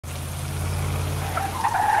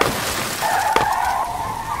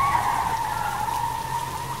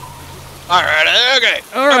Alright, okay.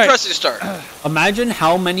 Alright. I'm pressing start. Imagine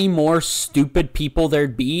how many more stupid people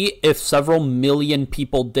there'd be if several million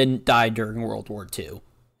people didn't die during World War II.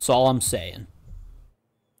 That's all I'm saying.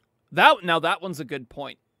 Now that one's a good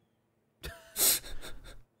point.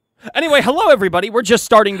 Anyway, hello everybody. We're just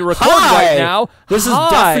starting to record right now. This is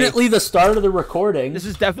definitely the start of the recording. This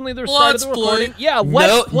is definitely the start of the recording. Yeah,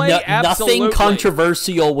 let's play. Absolutely. Nothing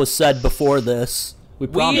controversial was said before this. We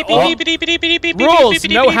promise. Rules: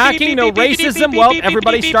 no hacking, no racism. Well,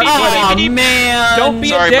 everybody start quitting. Oh man! Don't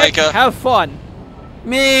be a dick. Micah. Have fun.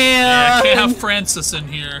 Man! Yeah, I can't have Francis in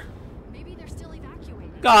here. Maybe they're still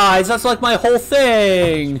evacuating. Guys, that's like my whole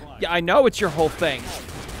thing. Yeah, I know it's your whole thing.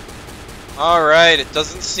 Alright, it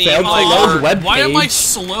doesn't seem like... Why am I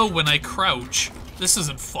slow when I crouch? This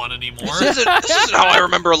isn't fun anymore. This isn't how I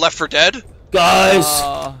remember Left 4 Dead.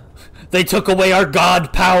 Guys, they took away our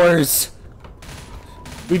god powers.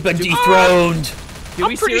 We've been dethroned.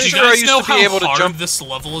 I'm pretty sure I used to be able to jump. This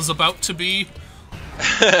level is about to be.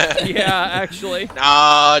 Yeah, actually.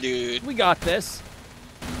 Nah, dude. We got this.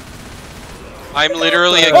 I'm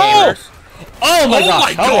literally a gamer. Oh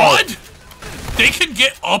my god! They can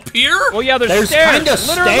get up here? Well, yeah, there's stairs. Kind of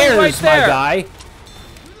stairs, right there. My guy.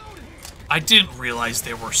 I didn't realize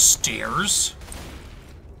there were stairs.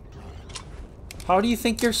 How do you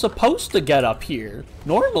think you're supposed to get up here?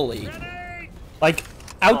 Normally. Like,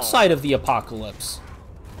 outside of the apocalypse.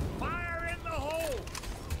 Fire in the hole.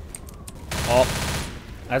 Oh,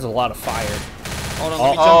 that's a lot of fire.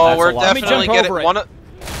 Hold on, we're definitely getting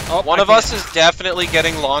one of us is definitely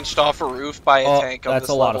getting launched off a roof by a tank on this level. That's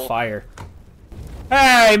a lot of fire.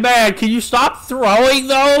 Hey man, can you stop throwing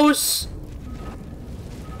those?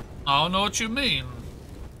 I don't know what you mean.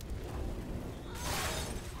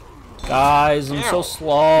 Guys, I'm so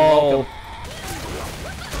slow.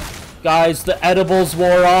 Guys, the edibles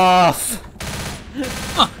wore off.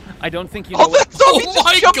 I don't think you know what... Oh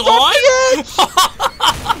my god!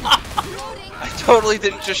 I totally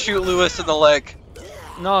didn't just shoot Lewis in the leg.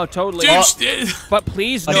 No, totally. Dude, but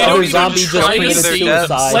please, no. Zombie just committed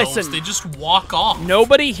suicide. Listen, they just walk off.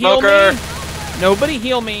 Nobody heal me. Nobody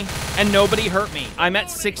heal me, and nobody hurt me. I'm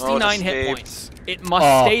at 69 hit points. It must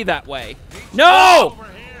stay that way. No!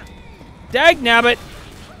 Dagnabbit!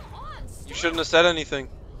 You shouldn't have said anything.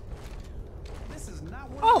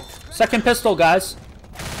 Oh, second pistol, guys.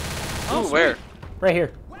 Oh, where? Right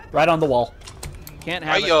here. Right on the wall. Can't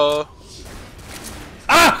have it.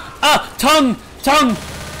 Tongue! Tongue!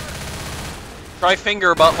 Try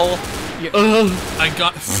finger, butthole. I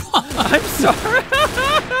got... I'm sorry.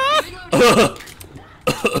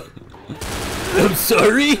 I'm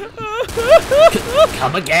sorry?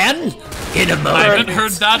 Come again? In a moment. I haven't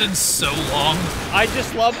heard that in so long. I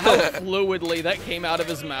just love how fluidly that came out of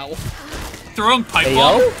his mouth. Throwing pipe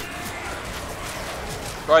bomb.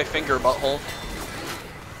 Try finger, butthole.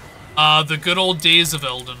 The good old days of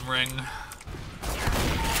Elden Ring.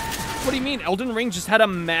 What do you mean? Elden Ring just had a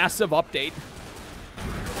massive update.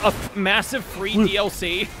 A massive free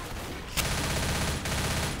DLC.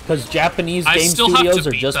 Because Japanese game studios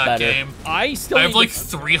are just better. Game. I have like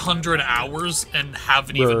 300 hours and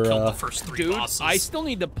haven't even killed the first 3 bosses. I still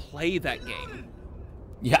need to play that game.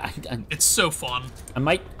 Yeah, it's so fun. I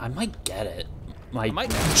might get it.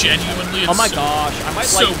 Genuinely, it's oh my gosh, I might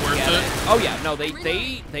so like worth get it. Oh yeah, no, they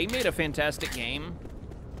made a fantastic game.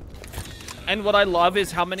 And what I love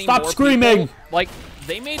is how many more screaming! People, like,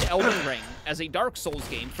 they made Elden Ring as a Dark Souls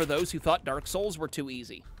game for those who thought Dark Souls were too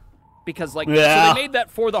easy. Because, like, so they made that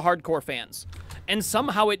for the hardcore fans. And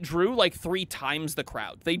somehow it drew, like, 3 times the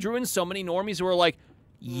crowd. They drew in so many normies who were like,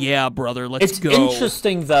 yeah, brother, let's go. It's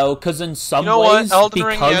interesting, though, because in some ways... You know what? Elden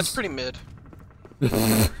Ring, yeah, it's pretty mid.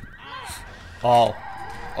 Oh,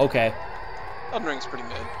 okay. Elden Ring's pretty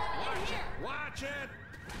mid. Watch it.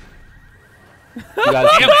 You guys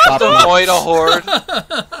can't stop me. Avoid a horde.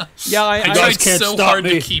 Yeah, I tried so hard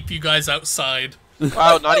to keep you guys outside.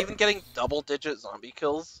 Wow, not even getting double-digit zombie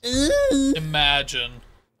kills. Imagine.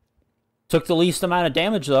 Took the least amount of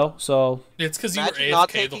damage though, so. It's because you were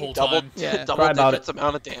AFK the whole time. Yeah, double-digit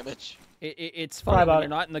amount of damage. It's fun when you're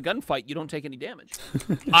not in the gunfight. You don't take any damage.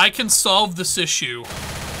 I can solve this issue.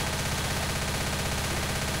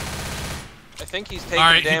 I think he's taking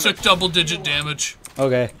damage. Alright, he took double-digit damage.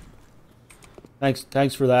 Okay.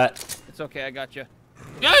 Thanks for that. It's okay, I got you.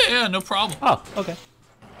 Yeah, no problem. Oh, okay.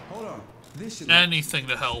 Hold on. Anything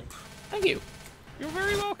to help. Thank you. You're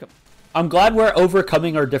very welcome. I'm glad we're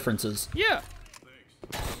overcoming our differences. Yeah.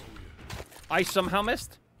 I somehow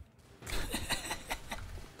missed.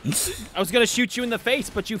 I was gonna shoot you in the face,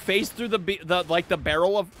 but you phased through the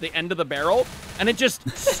barrel of the end of the barrel, and it just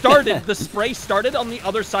started. The spray started on the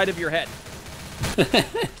other side of your head.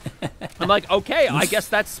 I'm like, okay, I guess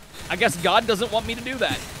God doesn't want me to do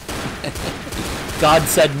that. God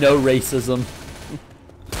said no racism.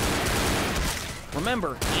 Remember,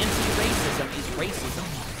 anti-racism is racism.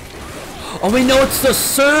 Oh wait, no, it's the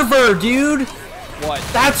server, dude. What?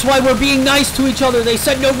 That's why we're being nice to each other. They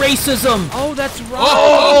said no racism. Oh, that's right.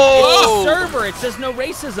 Oh! It's the server. It says no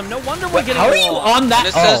racism. No wonder we're getting How are along. you on that? And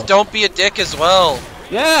it says don't be a dick as well.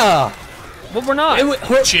 Yeah. Well, we're not.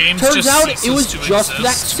 James turns just out ceases it was to just that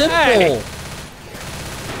exist. simple. Hey.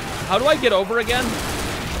 How do I get over again?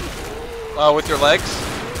 With your legs?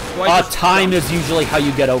 Do I just Time is usually how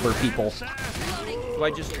you get over people. Do I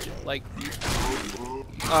just, like...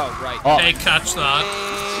 Oh, right. Oh. Hey, catch that.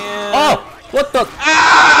 Oh, what the?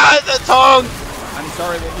 Ah, the tongue! I'm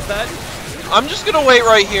sorry, what was that? I'm just gonna wait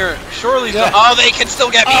right here. Surely, Yeah. oh, they can still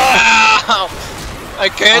get me. Ow! I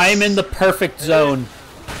can't. I'm in the perfect zone.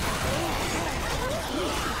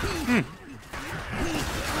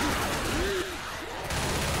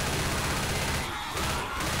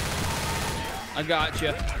 I got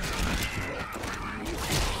you.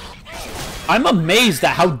 I'm amazed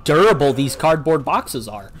at how durable these cardboard boxes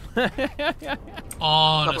are. I'm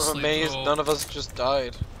Honestly, amazed bro. none of us just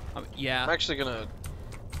died. Yeah. I'm actually gonna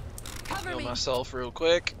Cover heal me. myself real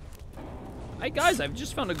quick. Hey, guys, I've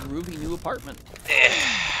just found a groovy new apartment.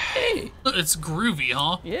 Hey. It's groovy,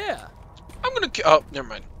 huh? Yeah. I'm gonna. Oh, never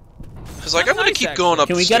mind. Cause like That's I'm gonna nice, keep actually. going up.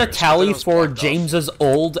 Can we the get a stairs, but tally then it was for blocked off. James's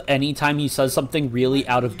old anytime he says something really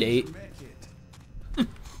out of date?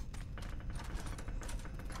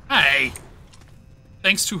 Hey.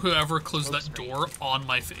 Thanks to whoever closed that door on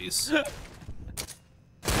my face.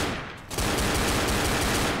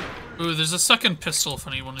 Ooh, there's a second pistol if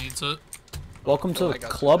anyone needs it. Welcome to Oh, the I got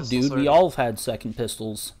club, some dude. pistols We already. all have had second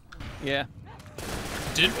pistols. Yeah.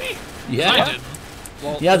 Did we? Yeah. I didn't.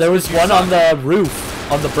 Well, Yeah, there was one on the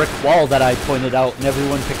roof, on the brick wall that I pointed out, and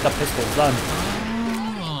everyone picked up pistols. Done.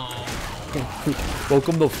 Oh.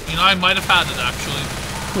 Welcome to... You know, I might have had it, actually.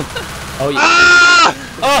 Oh, yeah. Ah!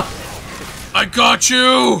 Oh! I got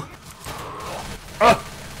you!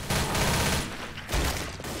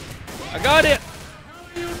 I got it!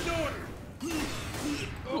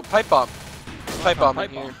 Ooh, pipe bomb. Pipe bomb pipe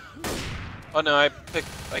in here. bomb. Oh no, I picked.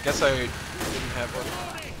 I guess I didn't have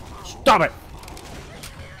one. Stop it!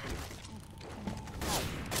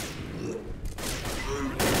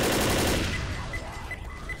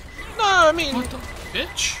 No, I mean. What the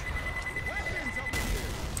bitch?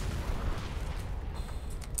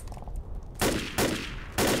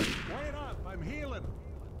 Wait up, I'm healing.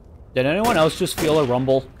 Did anyone else just feel a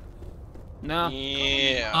rumble? No.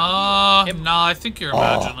 Yeah. Nah, I think you're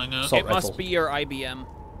imagining it. so- It rifle. must be your IBM.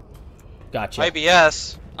 Gotcha.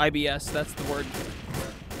 IBS. IBS, that's the word.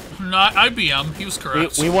 Not IBM, he was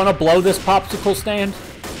correct. We want to blow this popsicle stand?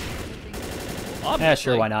 Yeah, Obviously.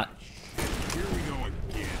 sure, why not? Here we go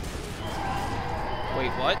again. Wait,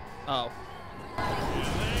 what? Oh.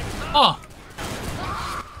 Huh.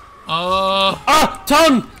 Ah!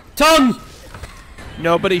 Tongue! Tongue!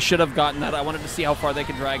 Nobody should have gotten that. I wanted to see how far they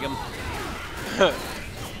could drag him.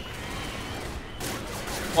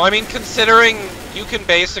 Well, I mean, considering you can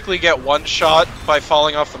basically get one shot by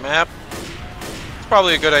falling off the map, it's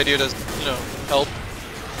probably a good idea to, you know, help.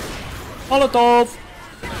 Molotov!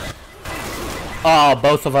 Oh,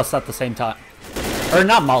 both of us at the same time. Or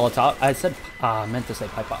not Molotov. I said, I meant to say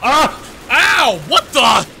pipe bomb. Ah! Ow! What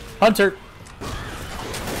the? Hunter!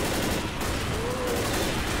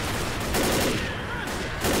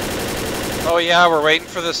 Oh yeah, we're waiting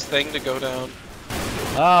for this thing to go down.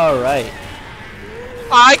 Alright.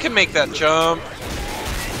 I can make that jump.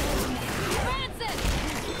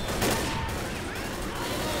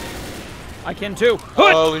 I can too.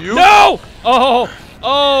 Oh, you? No!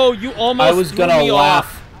 Oh, you almost I was threw gonna me laugh.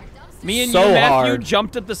 off. Me and so you, Matthew, hard.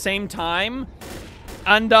 jumped at the same time,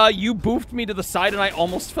 and you boofed me to the side, and I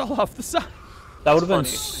almost fell off the side. That would have been funny.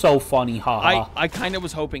 so funny, haha. I kind of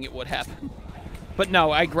was hoping it would happen. But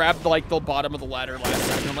no, I grabbed like the bottom of the ladder last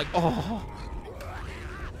second. I'm like, oh.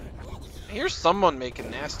 I hear someone making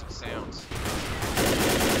nasty sounds.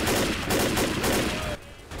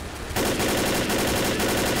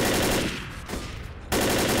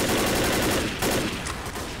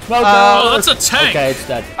 Smoke Oh, that's a tank. Okay, it's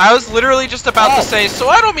dead. I was literally just about to say, so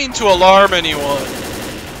I don't mean to alarm anyone,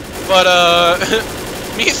 but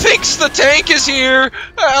methinks the tank is here.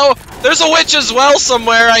 Oh, there's a witch as well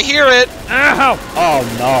somewhere. I hear it. Ow! Oh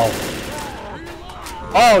no.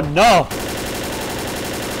 Oh no.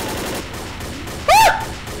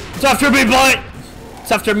 Ah! It's after me, boy!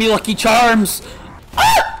 It's after me, Lucky Charms!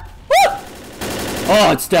 Ah! Ah!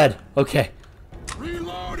 Oh, it's dead. Okay.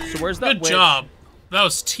 Reloading. So where's that Good witch? job. That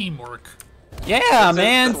was teamwork. Yeah,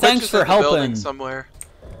 man. The witch Thanks is for in the building helping. somewhere.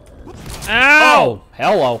 Ow! Oh,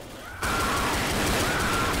 hello.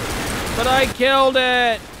 But I killed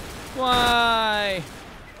it. Why?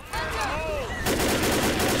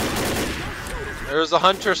 There's a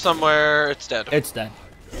hunter somewhere. It's dead. It's dead.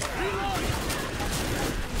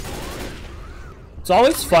 It's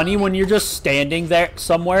always funny when you're just standing there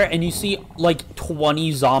somewhere and you see like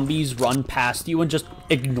 20 zombies run past you and just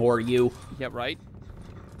ignore you. Yeah, right.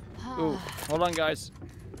 Ooh, hold on, guys.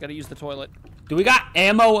 Gotta use the toilet. Do we got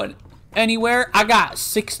ammo anywhere? I got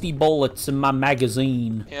 60 bullets in my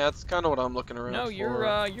magazine. Yeah, that's kind of what I'm looking around No, for.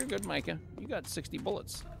 you're good, Micah. You got 60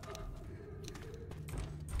 bullets.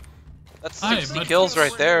 That's Hi, 60 bud. kills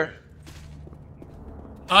right there.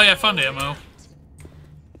 Oh yeah, I found ammo.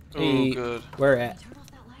 Hey, Ooh, good. where at? Turn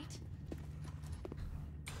off that light.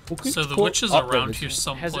 Okay, So the cool. witch is Oh, there around it here is.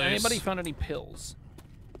 someplace. Has anybody found any pills?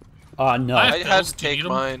 No. I I had pills, to do you take need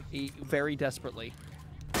 'em? mine. Very desperately.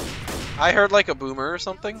 I heard like a boomer or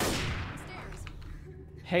something.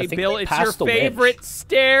 Hey, think Bill, they it's your passed the witch. favorite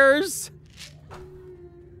stairs.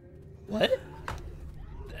 What?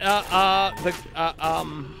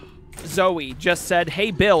 Zoe just said,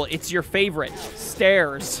 "Hey, Bill, it's your favorite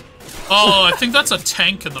stairs." Oh, I think that's a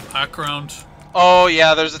tank in the background. Oh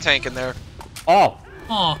yeah, there's a tank in there. Oh.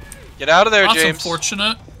 Oh, Get out of there, that's James.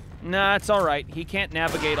 unfortunate. Nah, it's all right. He can't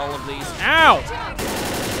navigate all of these. Ow!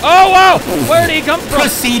 Oh, whoa! Where did he come from?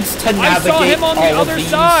 Proceeds to I navigate saw him on the all of other these.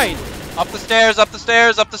 side. Up the stairs, up the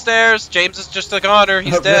stairs, up the stairs. James is just a goner.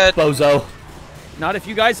 He's Rip, dead. Bozo. Not if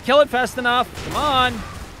you guys kill it fast enough. Come on.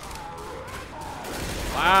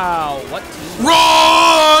 Wow, what team?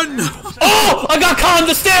 Run! Oh! I got caught on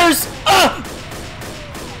the stairs! Ah!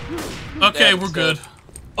 Okay, Dead, we're so- good.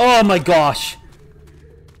 Oh my gosh.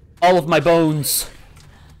 All of my bones.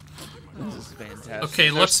 This is fantastic.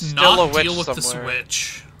 Okay, let's still not a witch deal with this somewhere.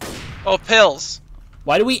 witch. Oh, pills.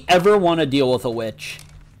 Why do we ever want to deal with a witch?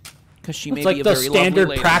 Because she may It's be like a the very standard lovely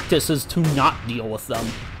lady. practice is to not deal with them.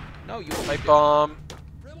 No, you Pipe bomb.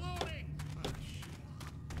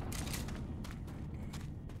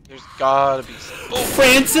 There's gotta be some. Oh,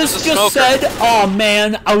 Francis there's a just smoker. said, "Oh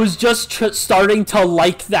man, I was just starting to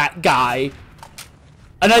like that guy,"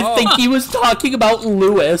 and I think he was talking about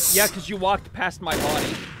Lewis. Yeah, because you walked past my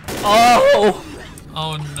body. Oh.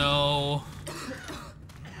 Oh no.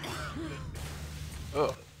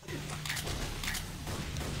 Ugh.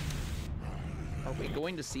 Are we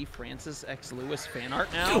going to see Francis X. Lewis fan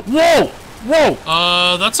art now? Whoa!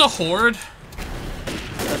 Whoa! That's a horde.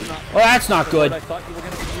 That's not Oh, that's not good. what I thought you were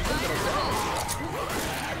going to use it,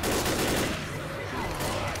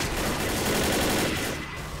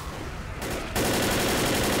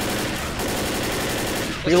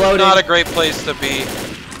 This Reloading. is not a great place to be.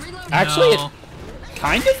 Actually, No. it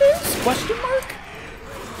kind of is? Question mark?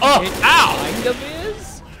 Oh! Ow! kind of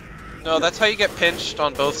is. No, that's how you get pinched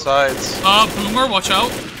on both sides. Boomer, watch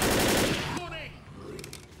out.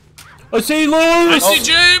 I see I Lewis! see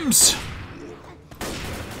James!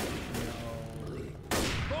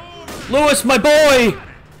 Lewis, my boy!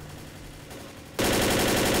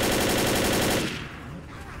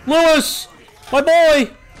 Lewis! My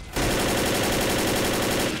boy!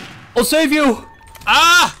 I'll save you!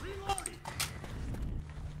 Ah!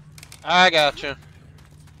 I gotcha.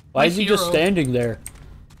 Why My is he just hero. standing there?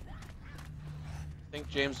 I think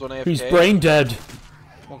James went AFK. He's brain dead.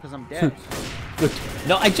 Well, because I'm dead. Look,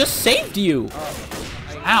 no, I just saved you!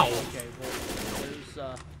 Ow. Okay,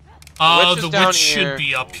 well, there's, witch is The down witch here. should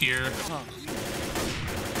be up here.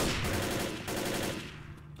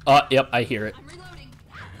 Yep, I hear it. I'm reloading.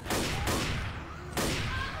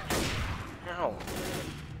 Ow.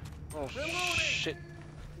 Oh, shit.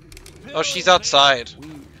 Oh, she's outside.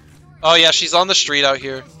 Oh, yeah, she's on the street out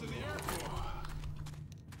here.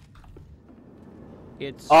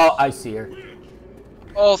 it's Oh, I see her.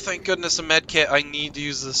 Oh, thank goodness, a med kit. I need to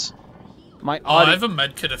use this. my Oh, I audio. have a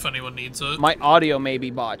med kit if anyone needs it. My audio may be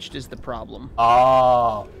botched. Is the problem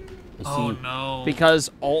Oh. I see. Oh no. because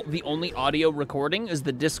the only audio recording is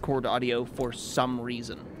the Discord audio for some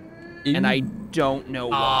reason, and I don't know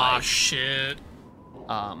Ah, why. shit.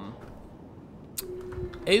 Um,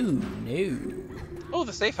 Oh, no. Oh,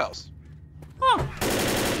 the safe house.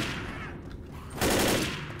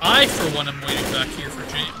 I, for one, am waiting back here for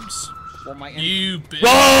James. well, my You bitch.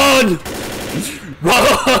 Run!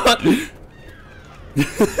 Run!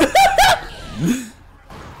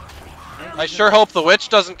 I sure hope the witch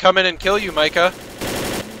doesn't come in and kill you, Micah.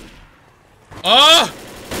 Ah!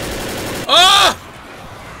 Ah!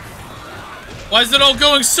 Why is it all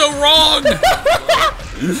going so wrong?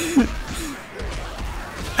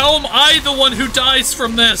 How am I the one who dies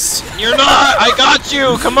from this? You're not! I got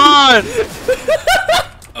you! Come on!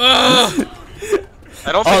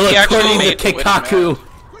 I don't think he actually made the Kikaku.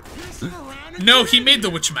 No, he made the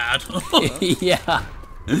witch mad. Yeah.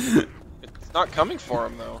 It's not coming for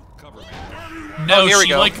him, though. No, here we she,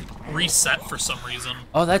 go. like, reset for some reason.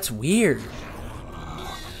 Oh, that's weird.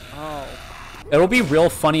 Oh. It'll be real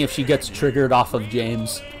funny if she gets triggered off of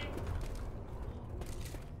James.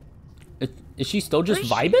 Is she still just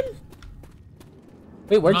vibing?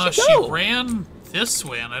 Wait, where'd she go? She ran this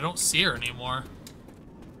way, and I don't see her anymore.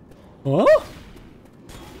 Huh?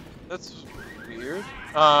 That's weird. Weird.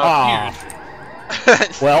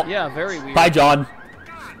 Well, Yeah, very weird. bye, John.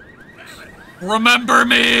 Remember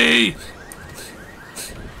me!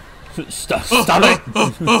 Stop it!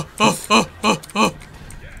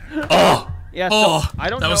 Oh! Yeah, so Oh, I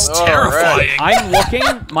don't that know. was terrifying. I'm looking,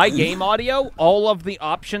 my game audio, all of the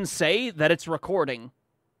options say that it's recording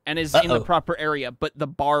and is in the proper area, but the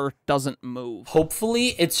bar doesn't move.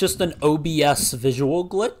 Hopefully, it's just an OBS visual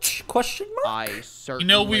glitch? Question mark? I certainly You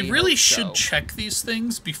know, we really hope should so. check these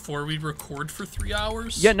things before we record for 3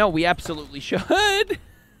 hours. Yeah, no, we absolutely should.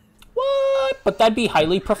 What? But that'd be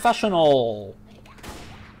highly professional.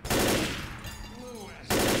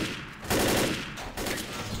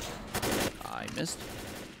 I missed.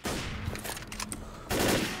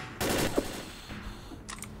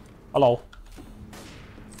 Hello.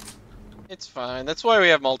 It's fine. That's why we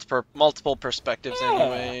have multiple perspectives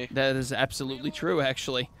anyway. That is absolutely true,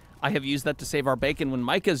 actually. I have used that to save our bacon when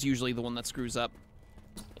Micah's usually the one that screws up.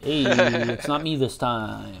 Hey, it's not me this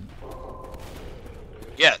time.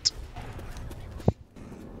 Yet.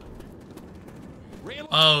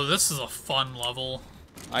 Oh, this is a fun level.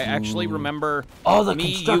 I actually remember Oh, the me,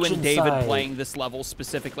 you, construction and David side. playing this level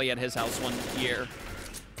specifically at his house one year.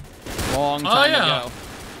 Long Oh, time yeah. ago.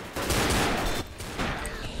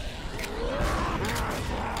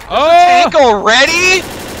 Tank already?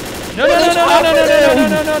 No, no, no, no, no, no, no,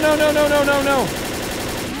 no, no, no, no, no, no, no, no.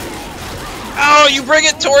 Oh, you bring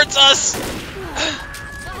it towards us!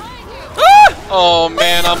 Oh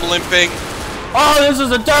man, I'm limping. Oh, this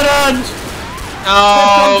is a dead end!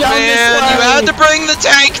 Oh down this man, you way. had to bring the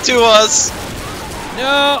tank to us!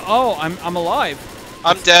 No. Oh, I'm alive.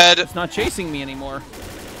 I'm dead. It's not chasing me anymore.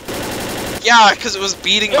 Yeah, because it was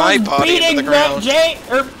beating my body into the ground.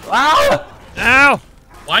 Ow! Ow!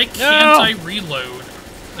 Why can't I reload?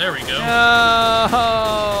 There we go. No.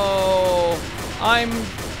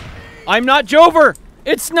 I'm not Jover.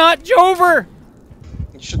 It's not Jover.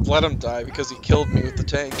 You should let him die because he killed me with the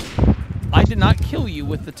tank. I did not kill you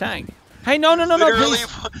with the tank. Hey, no, no, no, no, Literally-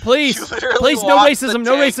 please, you please, literally please, no walked the racism,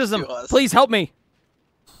 no tank to racism. us. Please help me.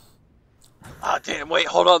 Ah, damn, wait,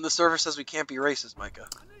 hold on. The server says we can't be racist, Micah.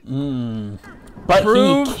 But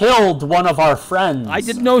Prove- he killed one of our friends. I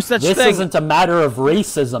did no such This thing. isn't a matter of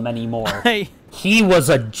racism anymore. Hey, He was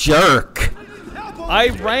a jerk. I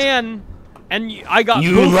ran, and I got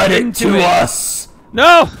You moved let it into to it. us.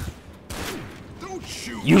 No.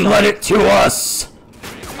 You let it to us.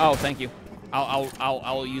 Oh, thank you.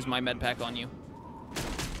 I'll use my med pack on you.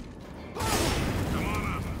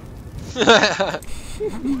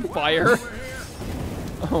 Fire.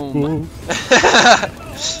 Oh my.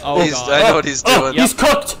 Oh god. I know what he's doing. He's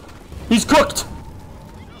cooked. He's cooked.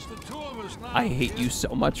 I hate you so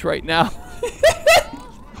much right now.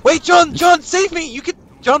 Wait, John, save me! You can,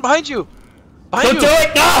 John, behind you! Behind Don't you! do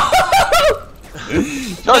it. No. John, you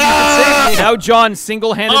can save me! Now John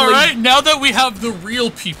single-handedly. Alright, now that we have the real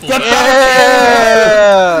people. Get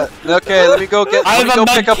Yeah! Okay, let me go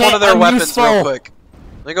pick up one of their weapons useful. real quick.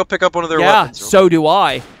 Let me go pick up one of their Yeah, weapons. so do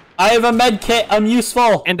I. I have a med kit. I'm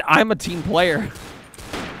useful. And I'm a team player.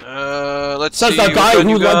 Let's Says see. the guy what who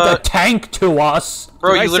you led the got. tank to us.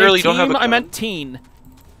 Bro, Did I you say literally don't have team? a gun. I meant teen.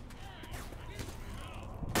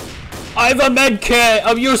 I have a med kit.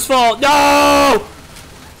 I'm useful. No.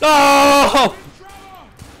 No.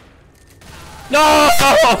 No.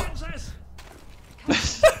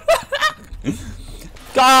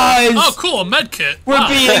 Guys, Oh, cool, a med kit. we're Wow.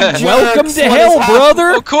 being jerks. Welcome to What hell, is happening?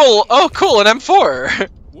 brother. Oh, cool, an M4.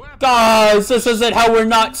 Guys, this isn't how we're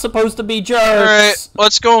not supposed to be jerks. Alright,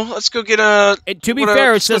 let's go get a... To be whatever- fair,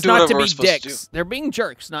 it let's go says do not whatever to we're be supposed to dicks. They're being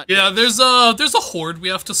jerks, not Yeah, dicks. there's a horde we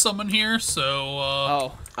have to summon here, so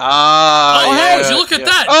Oh. Ah, Oh, hey, yeah, you look at yeah.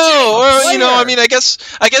 that, Oh, well, James. you know, I mean, I guess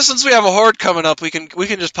since we have a horde coming up, we can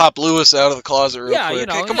just pop Lewis out of the closet real Yeah, quick. you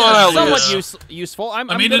know, Hey, come on out, somewhat Lewis. useful. I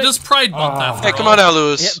mean, it is Pride Month after Hey, all. come on out,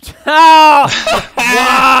 Lewis. Yep. Oh!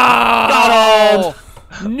 Wow!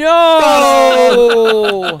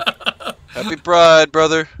 No! Happy Pride,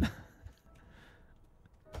 brother.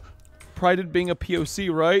 Pride in being a POC,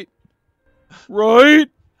 right? Right?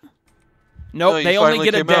 Nope, No, you they only finally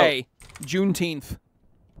get a came out. day. Juneteenth.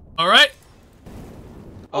 All right.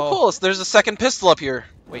 Oh, cool. So there's a second pistol up here.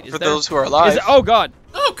 Wait, is for there? those who are alive. Is it, oh god.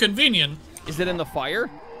 Oh, convenient. Is it in the fire?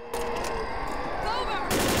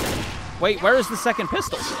 Wait, where is the second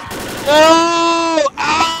pistol? No!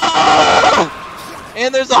 Ah!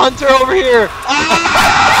 And there's a hunter over here.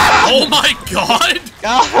 Ah! Oh my god!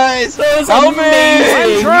 Guys, was help me!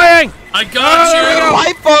 I'm trying! I got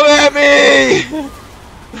you! Pipe bomb at me!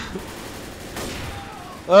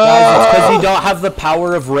 Guys, it's because you don't have the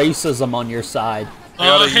power of racism on your side.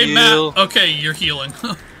 Hey heal. Matt. Okay, you're healing.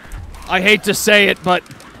 I hate to say it, but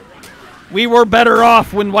we were better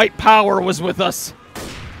off when white power was with us.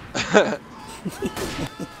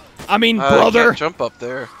 I mean, brother. Can't jump up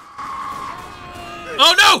there.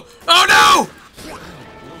 Oh no! Oh no!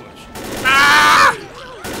 Ah!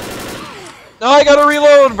 No, I gotta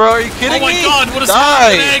reload, bro. Are you kidding me? Oh my god, what is Die.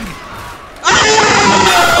 happening?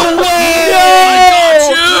 No way! I got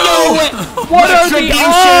you! What are the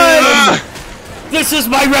odds? This is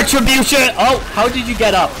my retribution! Oh, how did you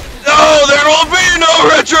get up? No, there will be no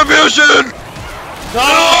retribution!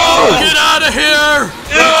 No! Get out of here!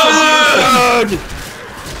 No!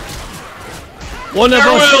 One of There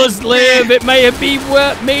us will must live. It may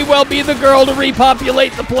well be the girl to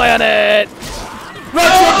repopulate the planet.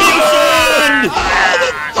 Retribution!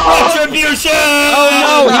 Retribution! Oh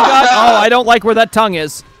no, he got. Oh, I don't like where that tongue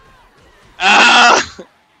is.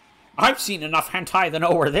 I've seen enough hentai to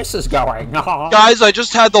know where this is going. Guys, I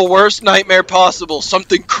just had the worst nightmare possible.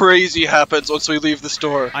 Something crazy happens once we leave the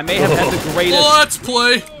store. I may have had the greatest. Let's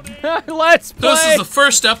play! Let's play. This is the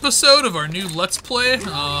first episode of our new Let's Play.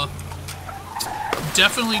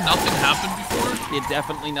 Definitely nothing happened before. Yeah,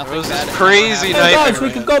 definitely nothing It was bad. this crazy Hey nightmare. guys, we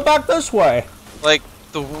could go back this way. Like,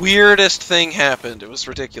 the weirdest thing happened. It was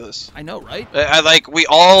ridiculous. I know, right? We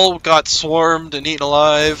all got swarmed and eaten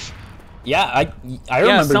alive. Yeah, I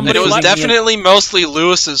remember. somebody And it was let- definitely mostly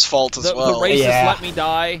Lewis's fault as The well. racist Yeah. let me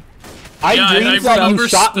die. I Yeah, dreamed I that remember you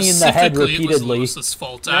shot me in the head specifically it was repeatedly. Lewis's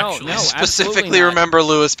fault, No, actually. no. I absolutely specifically not. remember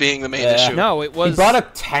Lewis being the main Yeah. issue. No, it He was. brought a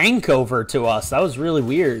tank over to us. That was really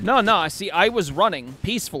weird. No, I see. I was running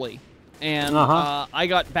peacefully, and Uh-huh. I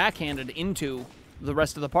got backhanded into the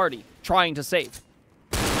rest of the party trying to save.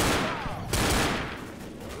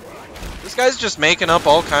 This guy's just making up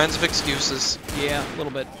all kinds of excuses. Yeah, a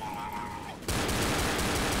little bit.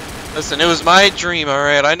 Listen, it was my dream,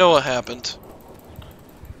 alright? I know what happened.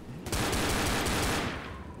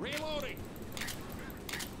 Reloading.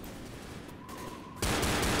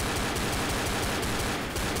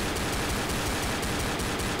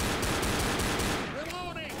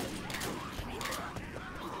 Reloading.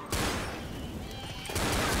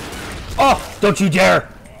 Oh, don't you dare!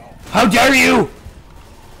 How dare you!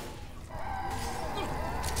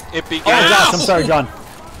 It Oh began. my gosh, I'm sorry, John.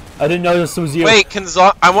 I didn't know this was you. Wait, can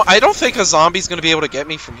I don't think a zombie's gonna be able to get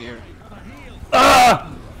me from here. Ah!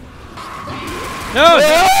 No!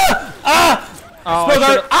 Ah! Ah! Oh, I,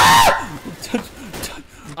 Smoker! should've- Ah!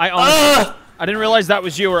 I honestly, Ah! I didn't realize that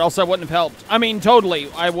was you, or else I wouldn't have helped. I mean, totally,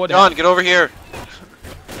 I would have. John, get over here.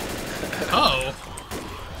 Oh.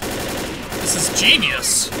 This is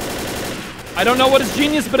genius. I don't know what is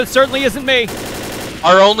genius, but it certainly isn't me.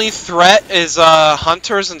 Our only threat is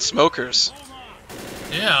hunters and smokers.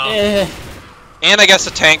 Yeah. Eh. And I guess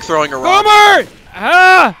a tank throwing a rock. Boomer!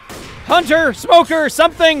 Ah! Hunter, smoker,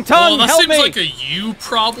 something, tongue, Well, that help seems me! like a you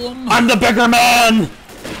problem. I'm the bigger man!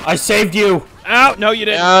 I saved you! Ow, no, you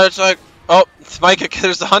didn't. Yeah, it's like, oh, it's Mike,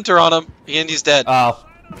 there's the hunter on him, and he's dead. Oh.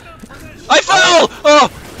 I fell! Oh,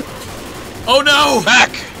 Oh no! back!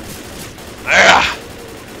 Ah.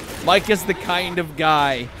 Mike is the kind of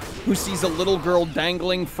guy who sees a little girl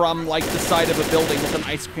dangling from, like, the side of a building with an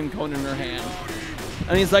ice cream cone in her hand.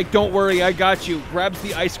 And he's like, don't worry, I got you. Grabs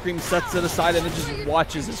the ice cream, sets it aside, and then just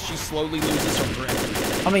watches as she slowly loses her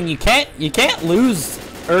grip. I mean, you can't lose,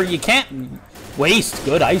 or you can't waste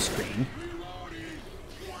good ice cream.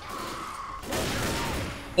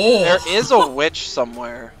 Oh. There is a witch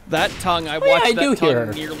somewhere. That tongue, I yeah, watched I that do tongue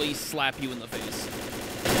hear. nearly slap you in the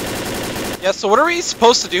face. Yeah, so what are we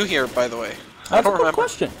supposed to do here, by the way? I That's a don't good remember.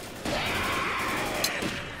 question.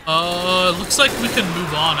 Looks like we can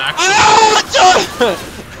move on, actually.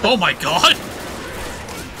 Ah! Oh my god!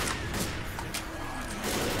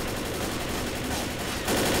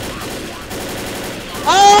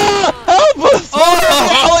 Ah! Help us!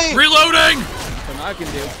 Oh, reloading! Nothing I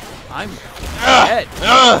can do. I'm Ah! dead.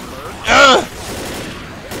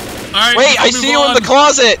 Alright, Wait, I see you in the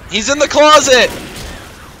closet! He's in the closet!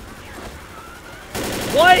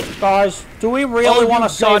 What? Guys, do we really Oh, want you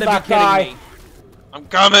to save gotta be that kidding guy? me. I'm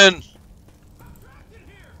coming!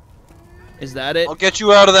 Is that it? I'll get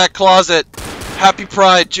you out of that closet. Happy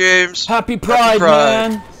Pride, James. Happy Pride,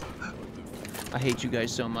 man. I hate you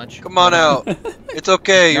guys so much. Come on out. It's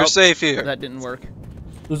okay. You're safe here. That didn't work.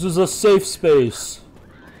 This is a safe space.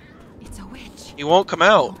 It's a witch. He won't come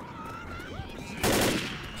out.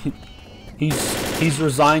 He's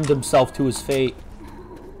resigned himself to his fate.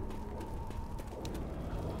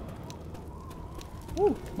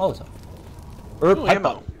 Ooh, Molotov. Ooh,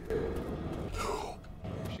 ammo.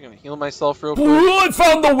 I'm gonna heal myself real quick. Ooh, I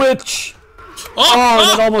found the witch! Oh,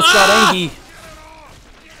 and it almost got Angie.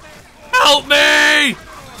 Help me!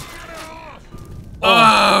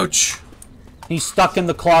 Ouch! He's stuck in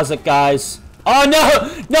the closet, guys. Oh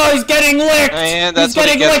no! No, he's getting licked! And that's he's what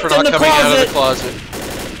he getting gets for licked not in the coming out of the closet! closet.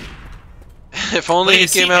 If only he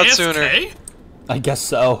Is came out AFK? sooner. I guess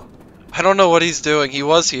so. I don't know what he's doing. He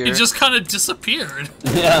was here. He just kind of disappeared.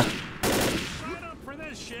 Yeah. Shut up for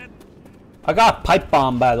this shit. I got a pipe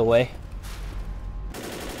bomb, by the way.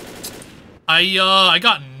 I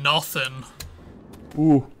got nothing.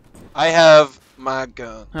 Ooh. I have my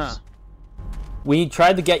guns. Huh. We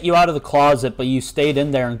tried to get you out of the closet, but you stayed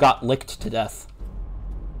in there and got licked to death.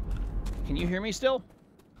 Can you hear me still?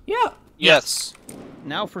 Yeah. Yes.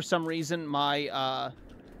 Now, for some reason, my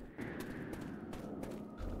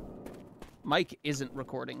mic isn't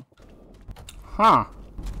recording. Huh.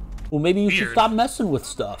 Well, maybe you should Weird. stop messing with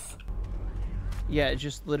stuff. Yeah, it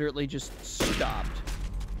just literally just stopped.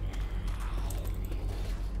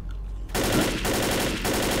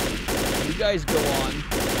 You guys go on.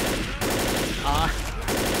 Oh.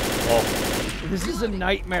 This is a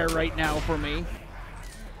nightmare right now for me.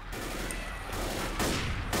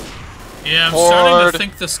 Yeah, I'm starting Horde. to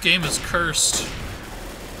think this game is cursed.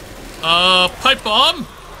 Pipe bomb?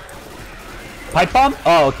 Pipe bomb?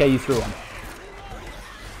 Oh, okay, you threw one.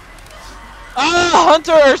 Ah,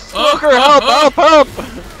 Hunter! Smoker, oh, help, help, help!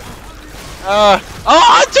 Oh,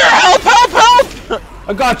 Hunter, help, help, help!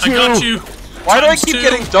 I got you! I got you. Why do I Times keep two.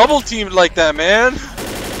 getting double teamed like that, man?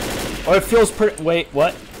 Oh, it feels pretty. Wait,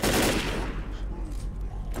 what?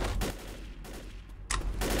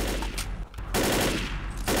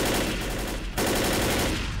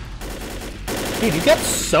 Dude, you get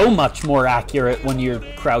so much more accurate when you're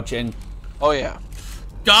crouching. Oh, yeah.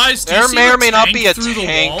 Guys, do There you see may the or may not tank be a through the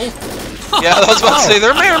tank. wall? Yeah, I was about to say,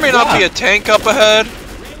 there may or may not be a tank up ahead.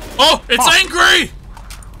 Oh, it's angry!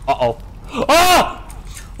 Uh-oh. Oh!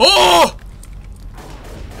 Oh!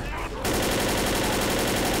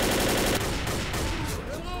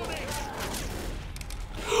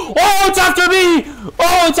 Oh, it's after me!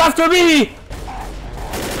 Oh, it's after me!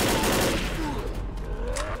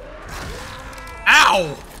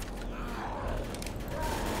 Ow!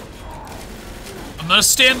 I'm gonna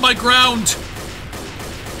stand my ground.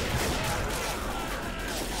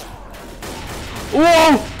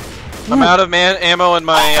 Whoa! I'm out of ammo in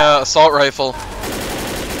my assault rifle.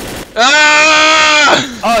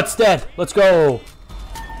 Ah! Oh, it's dead. Let's go.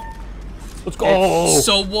 Let's go.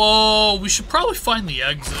 So, we should probably find the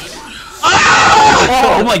exit.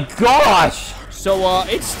 Oh my gosh! So,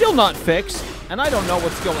 it's still not fixed, and I don't know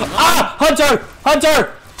what's going on. Ah! Hunter!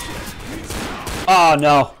 Hunter! Oh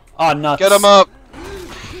no. Oh, nuts. Get him up.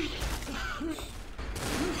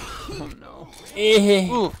 Oh, no.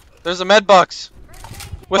 Ooh, there's a med box.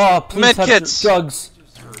 With Oh, please med have kits. drugs.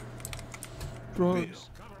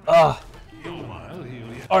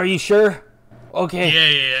 Are you sure?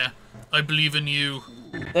 Okay. Yeah. I believe in you.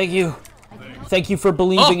 Thank you. Thank you for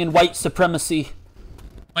believing in white supremacy.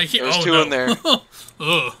 There's two in there.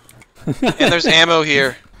 Ugh. And there's ammo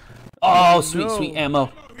here. Oh, sweet, sweet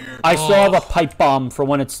ammo. I still have a pipe bomb for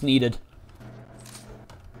when it's needed.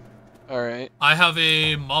 Alright. I have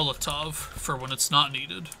a Molotov for when it's not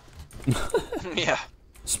needed. Yeah.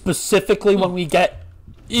 Specifically when we get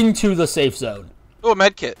into the safe zone. Oh, a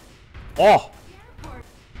med kit. Oh.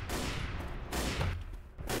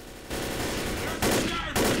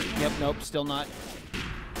 Yep, nope, still not.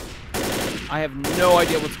 I have no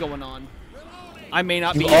idea what's going on. I may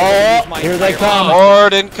not be able to use my here they entire come.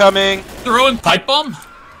 Horde incoming. Throwing pipe bomb?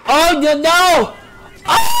 Oh, no!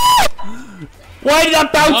 Ah! Why did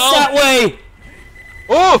that bounce Oh. that way?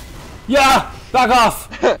 Oh! Yeah, back off.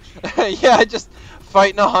 Yeah, I just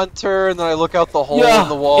fighting a hunter, and then I look out the hole Yeah, in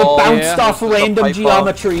the wall. it bounced off There's a random pipe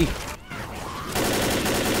geometry.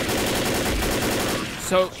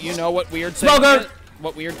 So, you know what weird thing Smoker!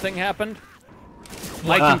 What weird thing happened?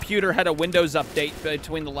 My computer had a Windows update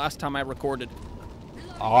between the last time I recorded.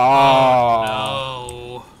 Oh.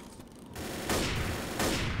 No.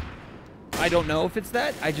 I don't know if it's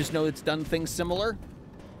that. I just know it's done things similar.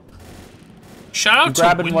 Shout out to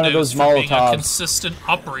grabbing Windows one of those for being a Molotovs. consistent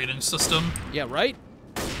operating system. Yeah, right?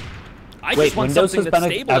 I Wait, just want Windows something has that's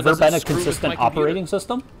been stable and ever doesn't been a screw with consistent my computer. operating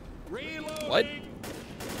system? What?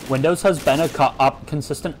 Windows has been a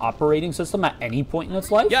consistent operating system at any point in its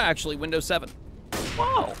life? Yeah, actually, Windows 7.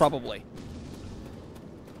 Wow. Probably.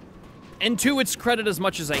 And to its credit, as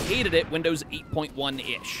much as I hated it, Windows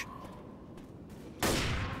 8.1-ish.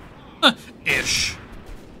 Ish.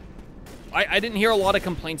 I didn't hear a lot of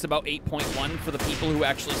complaints about 8.1 for the people who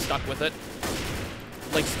actually stuck with it.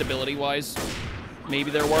 Like, stability-wise.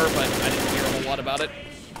 Maybe there were, but I didn't hear a whole lot about it.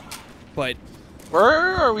 But... Where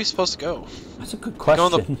are we supposed to go? That's a good question.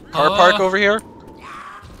 Go in the car park over here?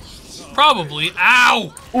 Probably.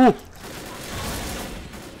 Ow! Ooh.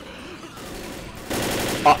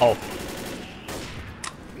 Uh-oh.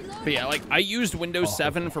 But yeah, like, I used Windows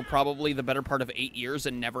 7 for probably the better part of 8 years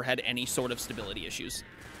and never had any sort of stability issues.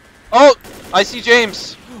 Oh! I see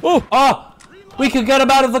James! Oh! Oh! We could get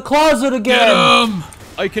him out of the closet again! Get him!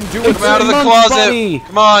 I can do It's it. Come out of the monk, closet! buddy.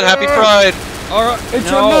 Come on, happy Pride! Alright, It's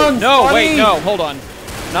your no, monk, no, buddy. wait, no, hold on.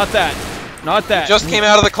 Not that. Not that. Just came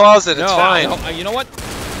out of the closet, it's no, fine. no, you know what?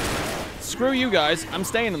 Screw you guys. I'm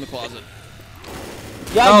staying in the closet.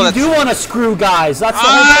 Yeah, No, you that's- do want to screw guys. That's the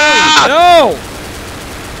Ah! No! whole thing.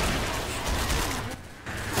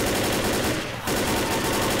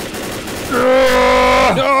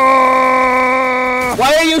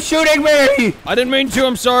 Why are you shooting me? I didn't mean to,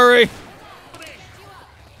 I'm sorry.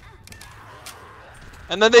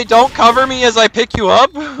 And then they don't cover me as I pick you up?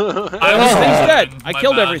 I This was thing's dead. I My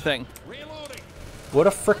killed bad. everything. What a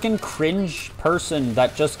freaking cringe person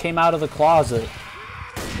that just came out of the closet.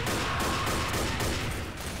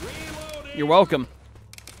 You're welcome.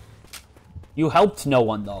 You helped no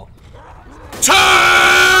one, though. Tank!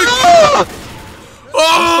 I'm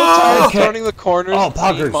Oh! Okay. turning the corners Oh, and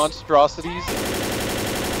seeing poggers. monstrosities.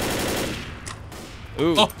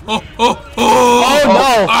 Ooh. Oh, oh, oh, oh! Oh,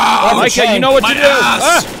 no! Ah, That's a Micah, you know what my to do.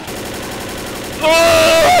 ass!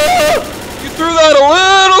 You threw that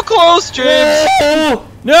a little close, James! Oh!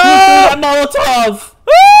 No! That Molotov!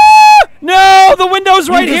 Ah! No! The window's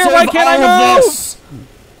right You here. Why deserve can't I all of move? this.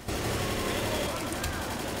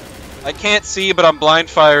 I can't see, but I'm blind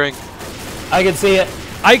firing. I can see it.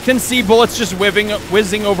 I can see bullets just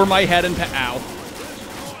whizzing over my head and ow.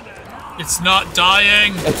 It's not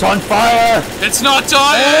dying! It's on fire! It's not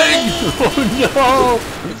dying! Oh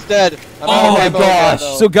It's dead. I'm Oh out of my ammo gosh.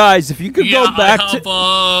 again, though. So guys, if you could Yeah, go back I to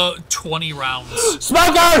have 20 rounds. no!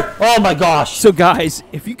 Smoker! Oh my gosh! So guys,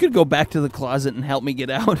 if you could go back to the closet and help me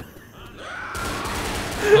get out,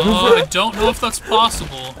 I don't know if that's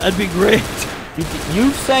possible. that'd be great.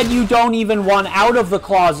 You said you don't even want out of the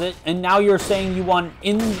closet, and now you're saying you want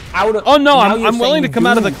out of. Oh no, now I'm you're willing to saying come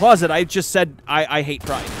out of the do. closet. I just said I hate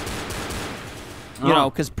pride. You Oh. know,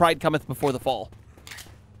 because pride cometh before the fall.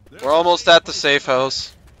 We're almost at the safe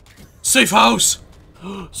house. Safe house!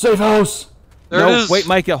 Safe house. There no, it is. wait,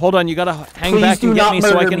 Micah, hold on. You gotta hang Please back do and get not me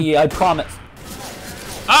murder so I can. me. I promise.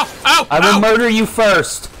 Ow! Ow! I will ow. murder you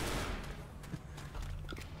first.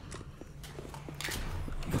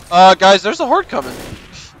 Guys, there's a horde coming.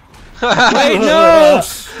 Wait, no,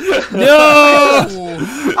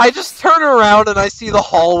 no. I just turn around and I see the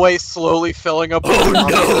hallway slowly filling up with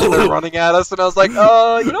zombies as they're running at us, and I was like, you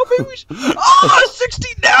know, maybe we should. Oh,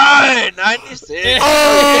 69! 96!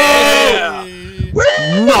 Oh!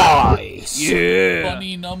 Yeah! Nice. Yeah.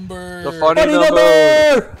 Funny number. The funny Funny number!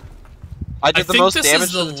 number. I I did the think most this damage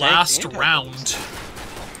is to the the tank last and round.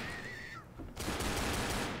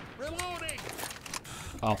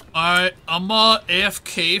 Oh, Alright, I'm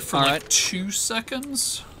AFK for All like right. 2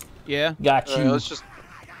 seconds. Yeah, got Alright, you. let's just.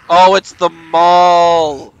 Oh, it's the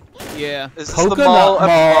mall. yeah. Is this Coconut the mall?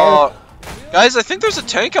 Mall. Guys, I think there's a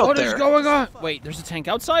tank out What there. is going on? Wait, there's a tank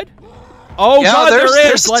outside? Oh Yeah, God, there's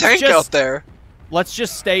there is. a tank out there. Let's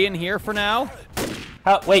just stay in here for now.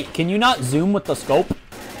 Wait, can you not zoom with the scope?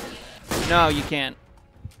 No, you can't.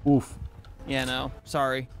 Oof. Yeah, no.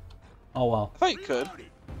 Sorry. Oh well. I thought you could.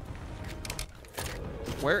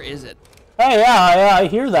 Where is it? Hey, yeah, I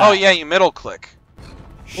hear that. Oh yeah, you middle click.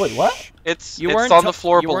 Wait, what? It's You it's weren't on the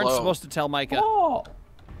floor You below. weren't supposed to tell Micah. Oh,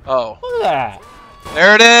 Oh, look at that.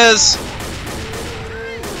 there it is.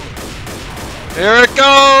 Here it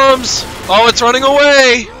comes. Oh, it's running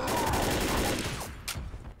away.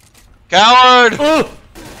 Coward. Ugh.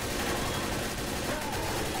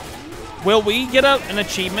 Will we get an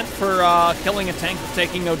achievement for killing a tank with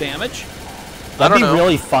taking no damage? That'd be know.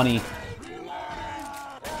 really funny.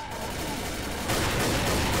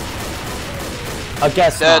 I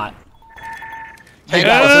guess Dead. not. Hey Tank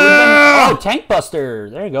guys, buster. it would've been, oh, Tank Buster.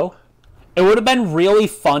 There you go. It would have been really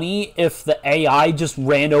funny if the AI just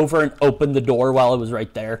ran over and opened the door while it was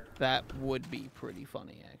right there. That would be pretty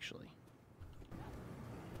funny, actually.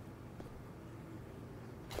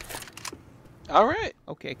 All right.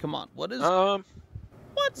 Okay, come on. What is?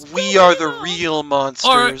 What's We are the going on? real monsters.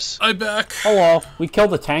 Alright, I'm back. Hello. We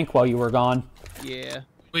killed the tank while you were gone. Yeah.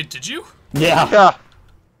 Wait, did you? Yeah. Yeah.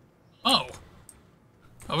 Oh.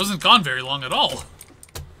 I wasn't gone very long at all.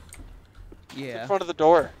 Yeah. In front of the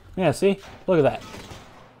door. Yeah, see? Look at that.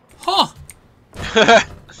 Huh.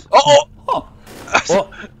 Oh! Oh.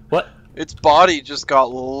 What? Its body just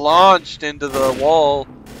got launched into the wall.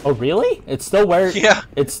 Oh, really? It's still where... Yeah.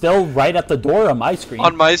 It's still right at the door on my screen.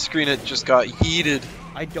 On my screen, it just got heated.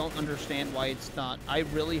 I don't understand why it's not. I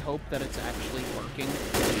really hope that it's actually working.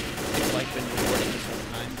 It's like been recording this whole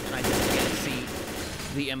time, and I just can't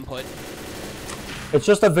see the input. It's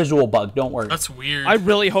just a visual bug. Don't worry. That's weird. I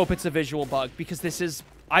really hope it's a visual bug, because this is...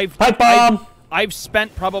 Pipe bomb! I've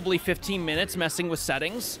spent probably 15 minutes messing with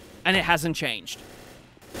settings, and it hasn't changed.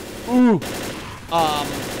 Ooh.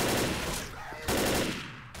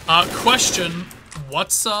 Question.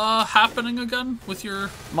 What's happening again with your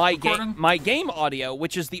recording? My game audio,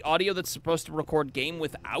 which is the audio that's supposed to record game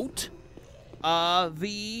without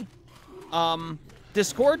the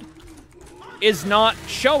Discord, is not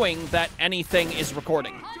showing that anything is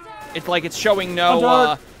recording. It's like it's showing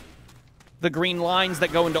no the green lines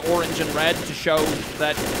that go into orange and red to show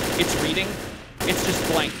that it's reading. It's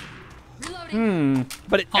just blank.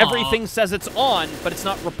 But everything says it's on, but it's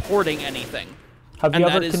not reporting anything. Have you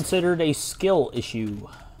ever considered a skill issue?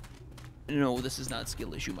 No, this is not a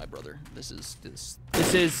skill issue, my brother. This is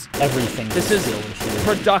everything. This is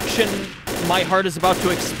production. My heart is about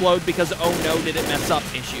to explode because oh no, did it mess up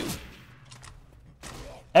issue.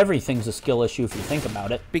 Everything's a skill issue if you think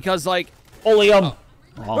about it. Because like Oleum.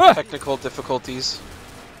 Technical difficulties.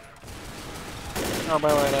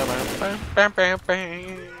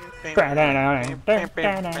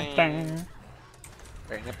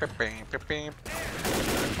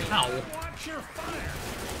 Ow.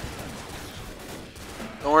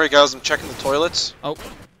 Don't worry, guys. I'm checking the toilets. Oh.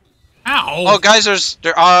 Ow. Oh, guys,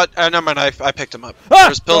 never mind. I picked him up. Ah!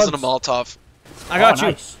 There's pills and a Molotov. I got you.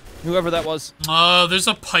 Nice. Whoever that was. There's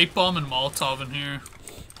a pipe bomb and Molotov in here.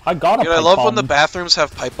 I got a Dude, I pipe love bomb. when the bathrooms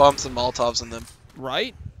have pipe bombs and Molotovs in them.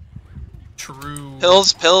 Right? True.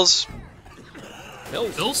 Pills Pills.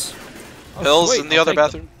 Pills? Oh, sweet, in the I'll other take them.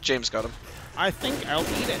 bathroom. James got them. I think I'll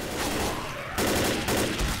eat it.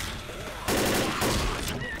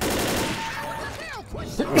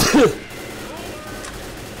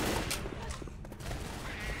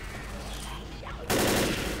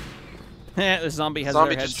 The zombie has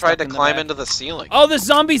Zombie their head just tried stuck to in the climb back. into the ceiling. Oh, the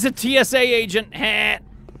zombie's a TSA agent. Heh.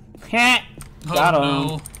 Got him.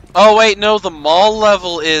 No. Oh wait, no, the mall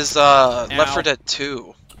level is Left 4 Dead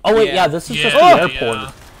 2. Oh wait, Yeah. yeah, this is Yeah, just the airport.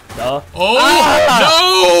 yeah. Duh.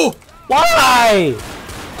 Oh, no! Why?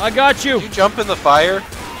 I got you. Did you jump in the fire?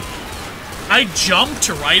 I jumped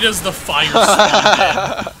right as the fire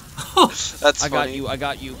started. That's I funny. got you. I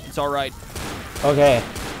got you. It's all right. Okay.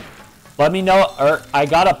 Let me know, or I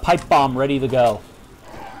got a pipe bomb ready to go.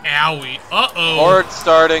 Owie. Uh-oh. Horde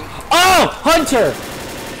starting. Oh, Hunter!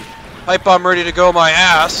 Pipe bomb ready to go my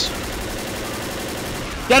ass.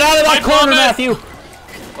 Get out of that Pipe bomb corner, it! Matthew!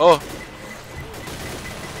 Oh.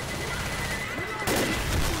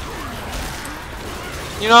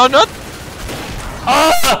 You know, not.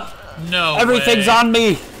 Ah! No Everything's way. on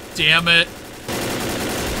me! Damn it.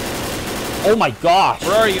 Oh my gosh!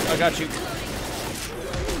 Where are you? I got you.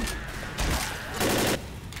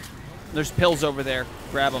 There's pills over there.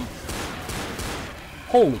 Grab them.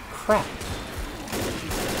 Holy crap.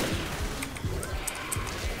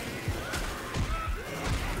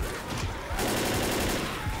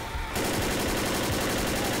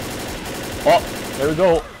 Oh, there we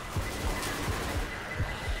go.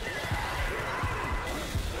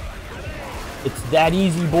 It's that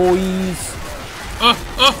easy, boys.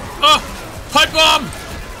 Pipe bomb!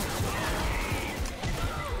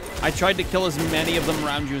 I tried to kill as many of them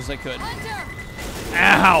around you as I could.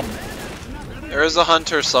 Ow! There is a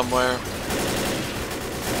hunter somewhere.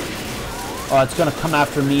 Oh, it's gonna come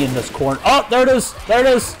after me in this corner. Oh, there it is! There it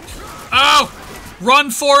is! Ow!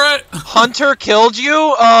 Run for it! Hunter killed you?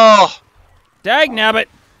 Oh. Dag nabbit!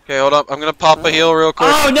 Okay, hold up. I'm gonna pop a heal real quick.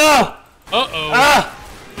 Oh no! Uh-oh. Ah!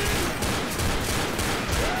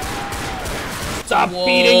 Stop Whoa,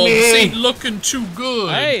 beating this me! ain't looking too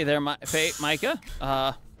good. Hey there, Micah.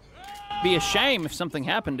 Be a shame if something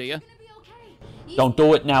happened to you. Don't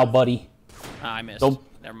do it now, buddy. Ah, I missed. Don't-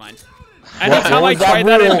 Never mind. Anytime I was that try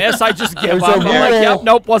that and rule? miss, I just give There's up. a I'm like, rule. yep,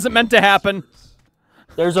 nope, wasn't meant to happen.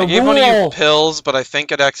 There's a I gave one of you rule! pills, but I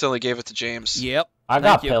think it accidentally gave it to James. Yep. I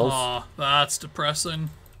got Thank you. pills. Aw, that's depressing.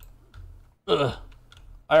 Ugh.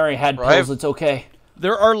 I already had Right. pills, it's okay.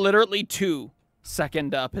 There are literally two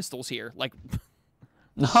second pistols here. Like,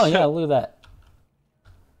 Oh yeah, look at that.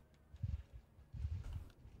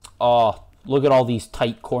 Oh, look at all these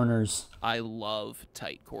tight corners. I love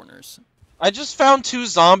tight corners. I just found 2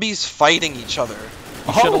 zombies fighting each other.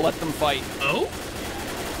 You should have let them fight. Oh?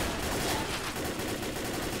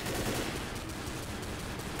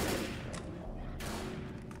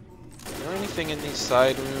 Is there anything in these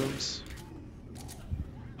side rooms?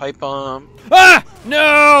 Pipe bomb. Ah!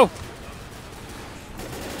 No!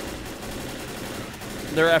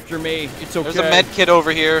 They're after me. It's okay. There's a med kit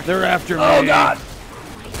over here. They're after me. Oh god!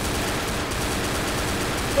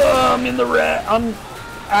 I'm in the red. I'm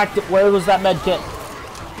active. Where was that med kit?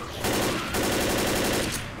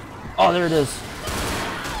 Oh, there it is.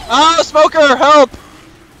 Ah, smoker! Help!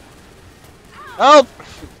 Help!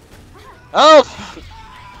 Help!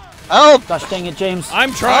 Help! Gosh dang it, James.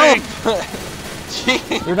 I'm trying. Gee,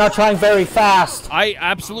 You're not trying very fast. I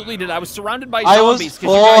absolutely did. I was surrounded by I was zombies. 'Cause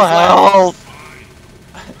full you guys left. health.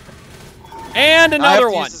 And I have another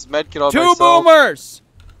to one. use this med kit on 2 myself. boomers.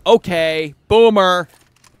 Okay, boomer.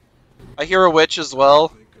 I hear a witch as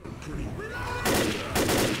well.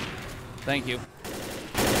 Thank you.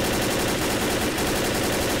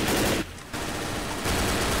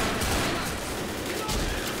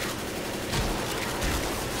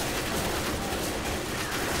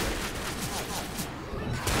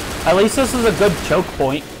 At least this is a good choke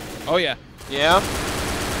point. Oh yeah. Yeah.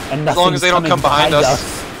 And As long as they don't come behind us.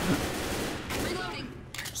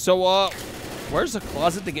 So where's the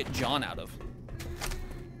closet to get John out of?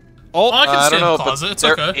 Oh, I can I stay don't in know, the closet. but It's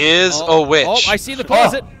there okay. is oh, a witch. Oh, I see the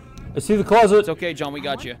closet. I see the closet. It's okay, John. We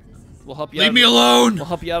got you. We'll help you. Leave out me of the, alone. We'll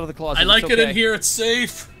help you out of the closet. I like It's it in okay. here. It's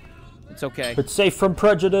safe. It's okay. It's safe from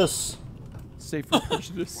prejudice. Safe from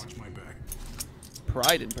prejudice.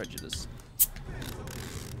 Pride and prejudice.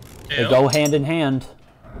 They Ew. go hand in hand.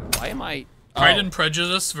 Why am I? Pride and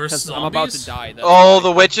Prejudice versus Because zombies. I'm about to die. That's Oh, why.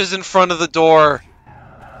 the witch is in front of the door.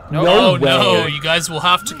 No, No Oh no, way. you guys will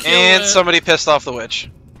have to kill And it. somebody pissed off the witch.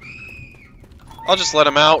 I'll just let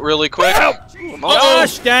him out really quick.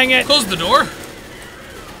 Gosh, dang it! Close the door.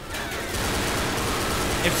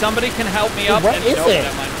 If somebody can help me up, what and is no, it?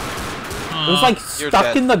 never mind. It was like You're stuck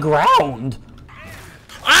dead. in the ground.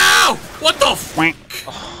 Ow! What the f?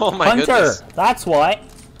 Oh my Hunter, goodness. that's what.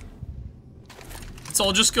 It's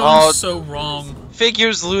all just going Oh. so wrong.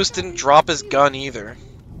 Figures loose didn't drop his gun either.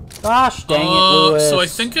 Gosh dang it, Lewis. So I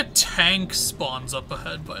think a tank spawns up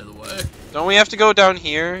ahead, by the way. Don't we have to go down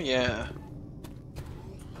here? Yeah.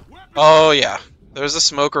 Oh yeah. There's a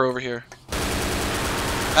smoker over here.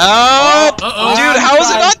 Oh, Uh-oh. dude, how is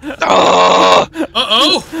it not? Oh!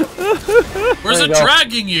 Uh-oh! Where's There it you go.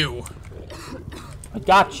 dragging you? I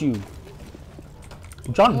got you.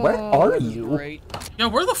 John, where are you? Great. Yeah,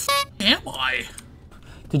 where the f am I?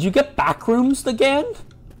 Did you get backroomsed again?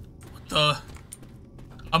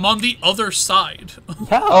 I'm on the other side.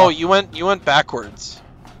 Yeah. Oh, you went backwards.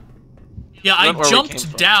 Yeah, Not I where we came jumped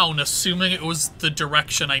from. down assuming it was the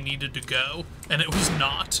direction I needed to go, and it was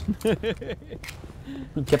not.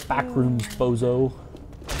 Get backrooms, bozo.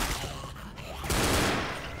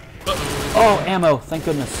 Uh-oh. Oh, ammo, thank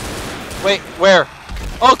goodness. Wait, where?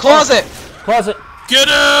 Oh, closet! Closet. Get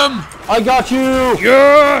him! I got you!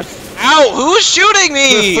 Yes! Ow, who's shooting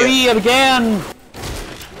me? You're free again!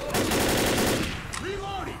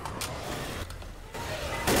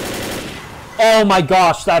 Oh my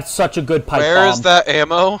gosh, that's such a good pipe Where bomb. is that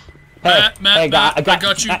ammo? Hey, Matt, hey, Matt, I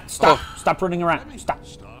got you. Matt, stop, stop running around. Stop.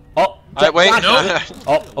 Oh, Wait, Josh. no.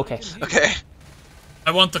 Oh, okay. Okay.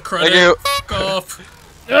 I want the credit. Thank you. Fuck off.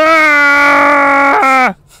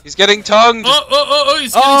 Ah! He's getting tongued. Oh,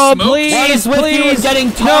 he's getting Oh, smoked. please, What is with you please! and getting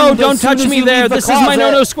No, tongued don't as soon touch as me you there. leave the This is my closet?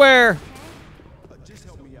 no-no square.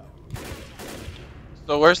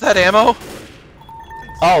 So where's that ammo?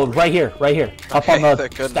 Oh, right here, right here. Up Okay, on the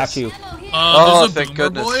thank goodness. statue. Oh, There's a thank boomer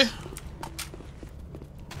goodness.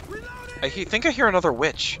 boy. I think I hear another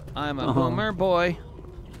witch. I'm a boomer boy.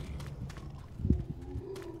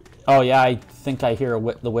 Oh yeah, I think I hear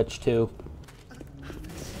the witch too.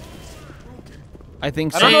 I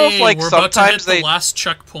think I don't know if, like, we're about to hit sometimes they- the last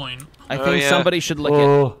checkpoint. I Oh, think yeah. somebody should lick it.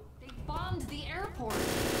 Oh, They bombed the airport.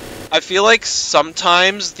 I feel like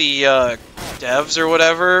sometimes the devs or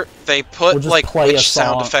whatever, they put We'll just like play a witch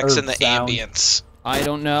sound song effects or in the sound. ambience. I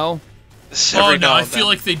don't know. Oh no, I feel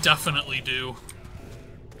like they definitely do.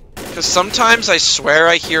 Because sometimes I swear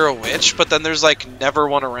I hear a witch, but then there's like never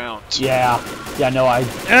one around. yeah. Yeah, no, I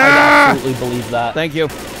Ah! absolutely believe that. Thank you.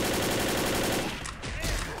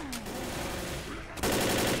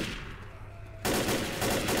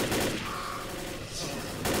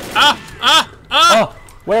 Oh,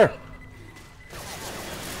 where?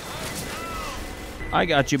 I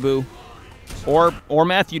got you, boo. Or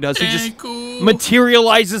Matthew does. He just Tanku.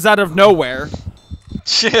 materializes out of nowhere.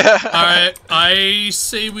 Yeah. Alright, I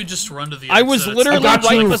say we just run to the exit. I was literally got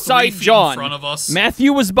right you. beside 3 feet John. in front of us.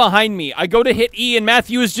 Matthew was behind me. I go to hit E, and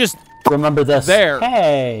Matthew is just Remember this. there.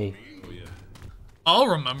 Hey. I'll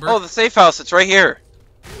remember. Oh, the safe house. It's right here.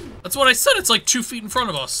 That's what I said. It's like 2 feet in front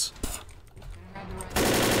of us.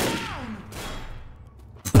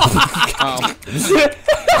 Oh.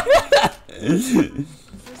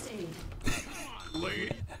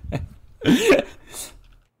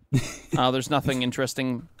 Oh, there's nothing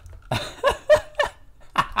interesting.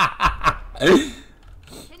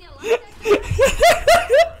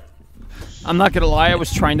 I'm not gonna lie, I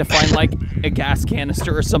was trying to find like a gas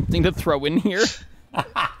canister or something to throw in here.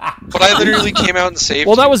 But I literally came out and saved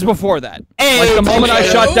Well, that you. was before that. Hey, Like the moment I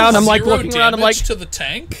shot down, I'm like looking around, I'm like, to the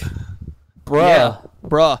tank? Bruh. yeah,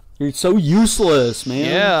 bruh. You're so useless, man.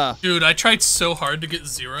 Yeah. Dude, I tried so hard to get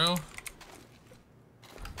 0.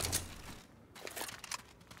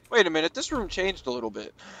 Wait a minute, this room changed a little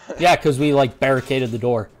bit. Yeah, because we, like, barricaded the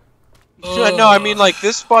door. No, I mean, like,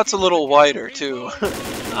 this spot's a little wider, too.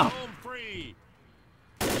 Oh.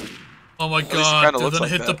 Oh my least it god, kinda they're looks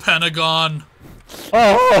gonna like hit the that. Pentagon.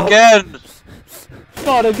 Oh, Again!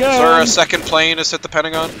 not again. Is there a second plane has hit the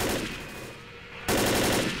Pentagon?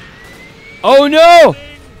 Oh no!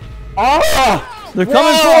 Ah! They're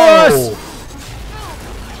coming Whoa! for us!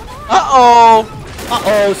 Uh-oh!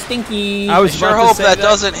 Uh-oh, stinky. I was Sure about to hope say that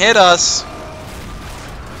doesn't hit us.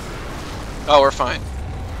 Oh, we're fine.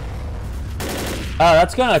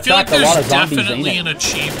 That's gonna I feel like attract a lot there's of zombies, definitely ain't an it?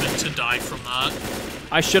 achievement to die from that.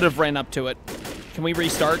 I should have ran up to it. Can we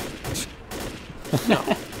restart?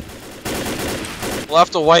 We'll have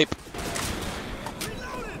to wipe.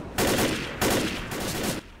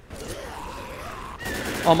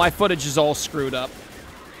 Oh, my footage is all screwed up.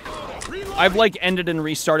 I've like ended and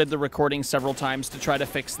restarted the recording several times to try to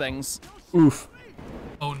fix things. Oof.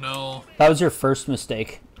 Oh no. That was your first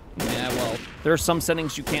mistake. Yeah, well, there are some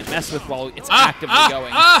settings you can't mess with while it's actively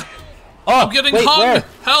going. Oh, I'm getting wait, hung! where?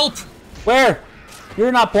 Help! Where?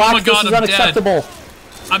 You're not black. Oh my God, this is I'm unacceptable.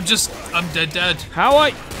 I'm dead. How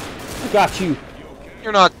I got you.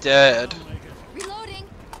 You're not dead. Reloading.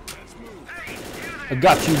 I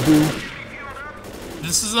got you, boo.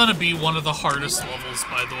 This is gonna be one of the hardest levels,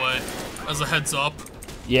 by the way. As a heads up.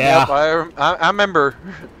 Yeah. Yep, I remember.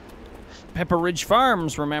 Pepper Ridge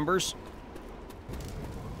Farms remembers.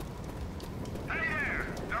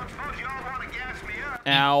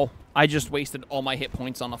 Ow. I just wasted all my hit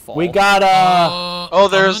points on a fall. We got, Oh,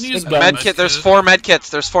 there's I'm gonna use med kit. There's 4 med kits.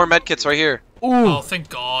 There's 4 med kits right here. Ooh, Oh, thank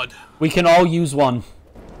God. we can all use one.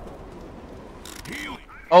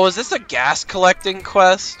 Oh, is this a gas collecting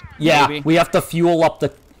quest? Yeah, Maybe. we have to fuel up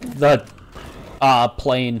the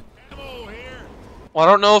plane. Well, I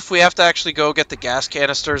don't know if we have to actually go get the gas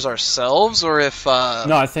canisters ourselves, or if No,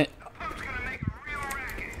 I think...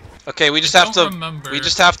 Okay, we just I have don't to. remember. We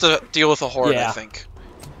just have to deal with a horde, Yeah. I think.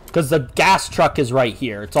 Because the gas truck is right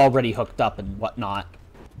here. It's already hooked up and whatnot.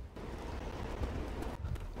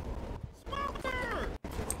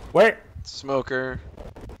 Where? Smoker,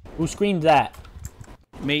 Who screamed that?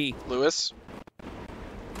 Me. Lewis.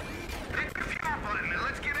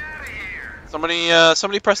 Somebody,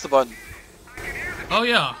 somebody press the button. Oh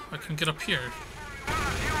yeah, I can get up here.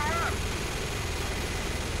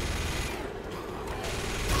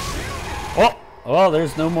 Oh, well,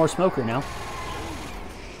 there's no more smoker now.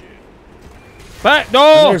 Back,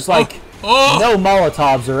 no! There's like Oh! no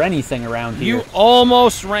Molotovs or anything around here. You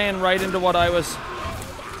almost ran right into what I was...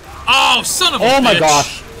 Oh, son of a Oh bitch! my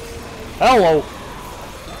gosh. Hello.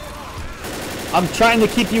 I'm trying to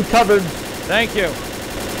keep you covered. Thank you.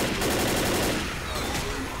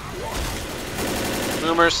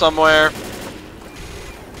 Boomer somewhere.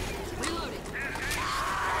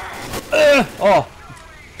 Oh,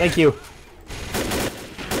 thank you.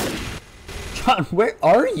 John, where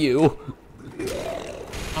are you?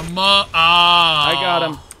 I got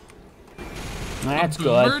him. That's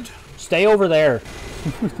boomered? good. Stay over there.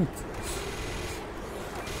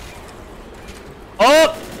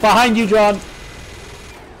 Oh, behind you, John.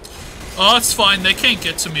 Oh, it's fine. They can't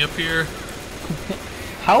get to me up here.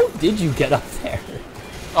 How did you get up there?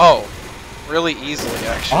 Oh, really easily,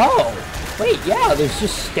 actually. Oh, wait, yeah, there's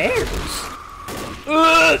just stairs.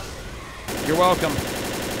 You're welcome.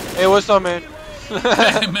 Hey, what's up, man?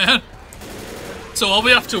 Hey, man. So all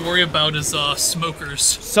we have to worry about is Smokers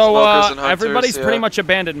So, smokers. and hunters, everybody's yeah. pretty much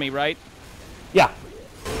abandoned me, right? Yeah,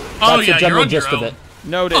 Oh that's yeah, the you're general on gist your of own. it.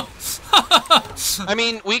 Noted. I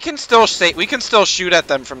mean, we can still shoot at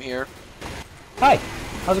them from here. Hi,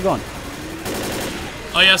 how's it going?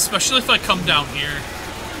 Oh yeah, especially if I come down here.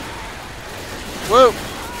 Whoa!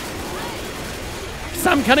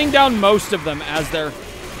 So I'm cutting down most of them as they're...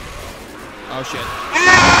 Oh shit.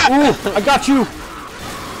 Ooh, I got you.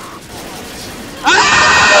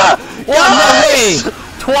 Ah! Guys!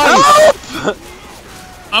 Twice. Help!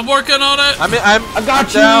 I'm working on it. I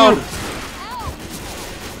got you. Down.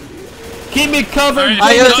 Keep me covered. Right,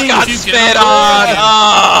 I just Timothy. got You spit get on. up.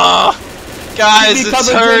 Oh, guys, Keep me it's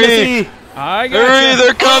covered, hurting. Timothy. I got Hurry, you.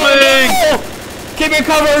 they're coming. Oh, no. Keep me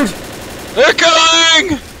covered. They're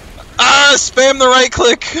coming. Ah, spam the right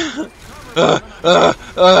click.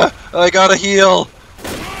 I gotta heal.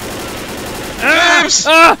 James!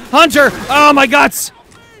 Hunter! Oh my guts!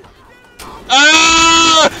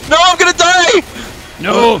 Ah! No, I'm gonna die.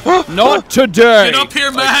 No, not today. Get up here,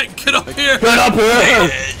 Matt. Get up here. Get up here.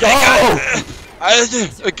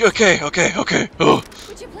 Go. Okay. Oh.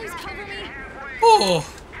 Would you please cover me? Oh.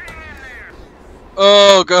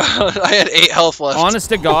 Oh god, I had 8 health left. Honest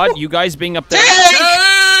to God, you guys being up there. Tank!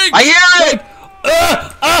 Tank! I hear it!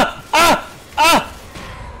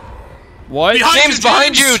 What? James,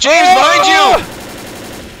 behind you! James, behind you!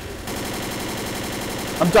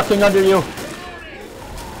 I'm ducking under you.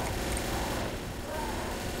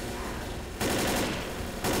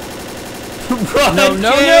 Run, No, no,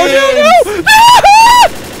 James. no, no, no!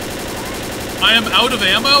 I am out of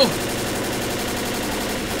ammo.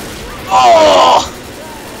 Oh!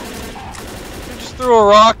 You just threw a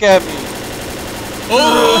rock at me.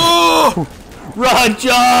 Oh! Run,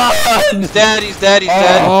 John! He's dead, he's dead.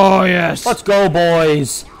 Oh, yes. Let's go,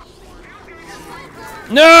 boys.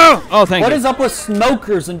 No! Oh, thank What you. is up with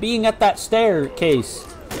smokers and being at that staircase?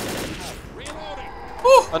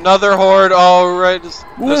 Another horde, alright.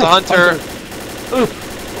 There's a hunter. Ooh.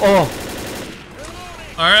 Oh.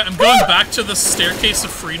 Alright, I'm going back to the staircase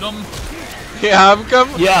of freedom. Yeah, I'm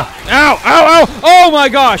coming. Yeah. Ow, ow, ow! Oh my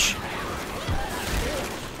gosh!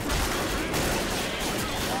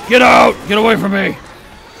 Get out! Get away from me!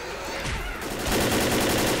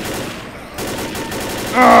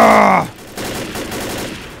 Ah!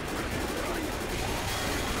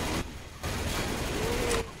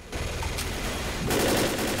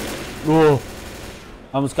 Ooh. I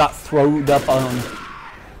almost got thrown up on.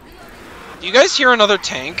 Do you guys hear another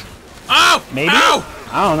tank? Ow! Maybe? Ow!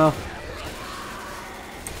 I don't know.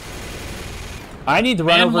 I need to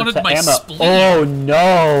run Man over wanted to my ammo. spleen. Oh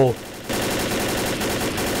no!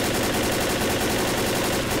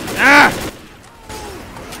 Ah!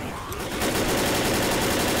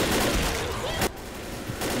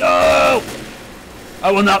 No!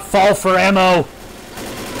 I will not fall for ammo.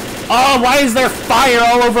 Oh, why is there fire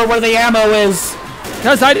all over where the ammo is?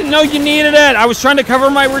 Because I didn't know you needed it. I was trying to cover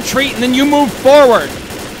my retreat and then you moved forward.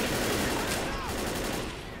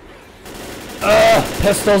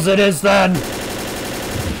 Pistols it is then.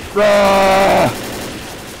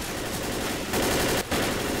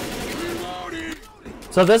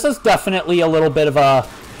 So this is definitely a little bit of a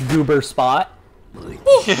goober spot.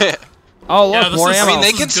 Yeah. Oh, look, Yeah, this more is, ammo. I mean,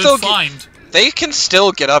 they this can is good still find. They can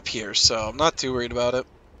still get up here, so I'm not too worried about it.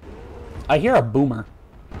 I hear a boomer.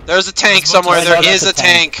 There's a tank That's what somewhere. I There know is that's a a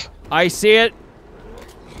tank. tank. I see it.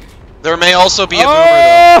 There may also be a boomer,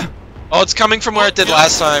 Oh! though. Oh, it's coming from where it did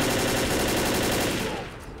last time.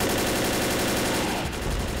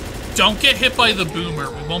 Don't get hit by the boomer.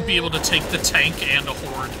 We won't be able to take the tank and a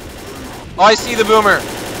horde. Oh, I see the boomer.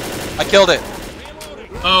 I killed it.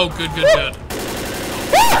 Oh, good, good, good.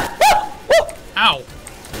 Ow.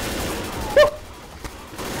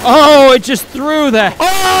 Oh, it just threw that.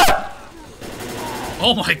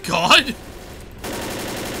 Oh my god.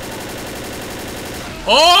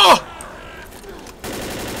 Oh!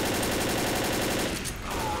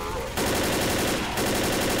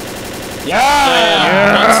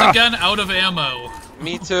 Yeah! Once again, out of ammo.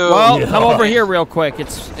 Me too. Well, Yeah. come over here real quick.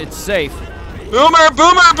 It's safe. Boomer,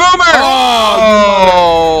 boomer, boomer!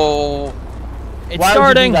 Oh! It's Why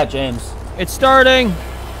starting. would you do that, James? It's starting.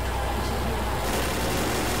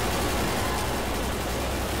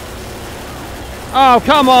 Oh,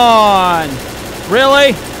 come on.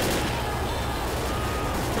 Really?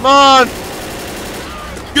 Come on!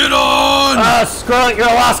 Get on! Screw it, you're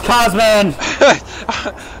a lost cause, man!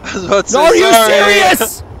 I was about to say Are you sorry.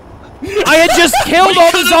 serious? I had just killed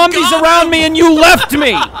all the could've zombies got around him. me and you left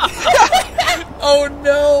me. Oh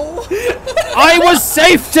no! I was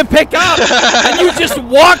safe to pick up and you just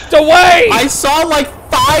walked away. I saw like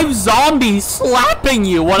 5 zombies slapping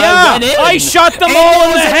you when Yeah, I went in! I shot them And all there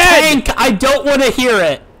in was the a head. Tank. I don't want to hear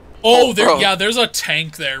it! Oh, bro. yeah, there's a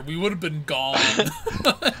tank there. We would have been gone.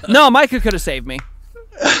 No, Micah could have saved me.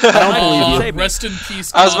 I don't believe you. Rest in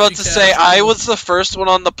peace. I was about to copycat. say, I was the first one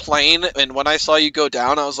on the plane, and when I saw you go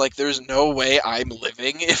down, I was like, there's no way I'm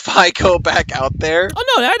living if I go back out there.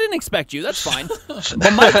 Oh, no, I didn't expect you. That's fine.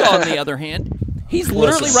 But Micah, on the other hand, he's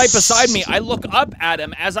literally right beside me. I look up at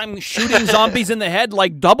him as I'm shooting zombies in the head,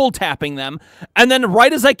 like double tapping them. And then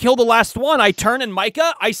right as I kill the last one, I turn, and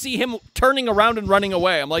Micah, I see him turning around and running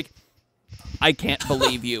away. I'm like, I can't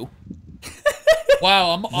believe you.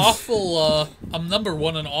 Wow, I'm awful, I'm number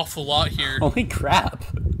one an awful lot here. Holy crap.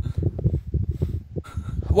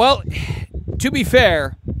 Well, to be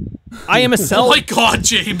fair, I am a Oh my god,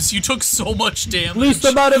 James, you took so much damage. Least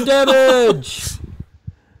amount of damage!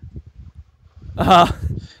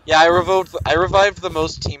 Yeah, I revived the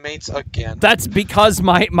most teammates again. That's because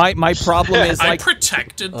my problem is, I like,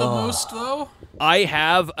 protected the most, though. I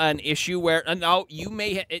have an issue where now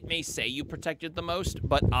it may say you protected the most,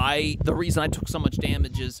 but the reason I took so much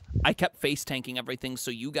damage is I kept face tanking everything so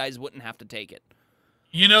you guys wouldn't have to take it.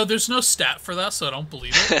 You know, there's no stat for that, so I don't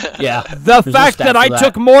believe it. Yeah. The fact that I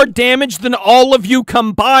took more damage than all of you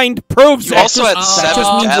combined proves You it. also had 7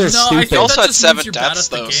 just means you're deaths. stupid. You also that had just 7 means you're bad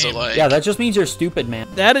deaths, at the though, so game. like... Yeah, that just means you're stupid, man.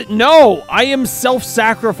 No, I am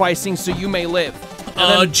self-sacrificing so you may live.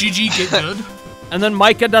 GG, get good. And then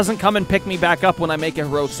Micah doesn't come and pick me back up when I make a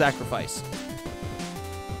heroic sacrifice.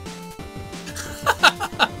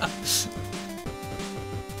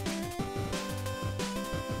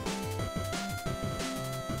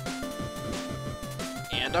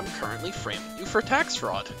 And I'm currently framing you for tax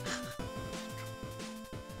fraud.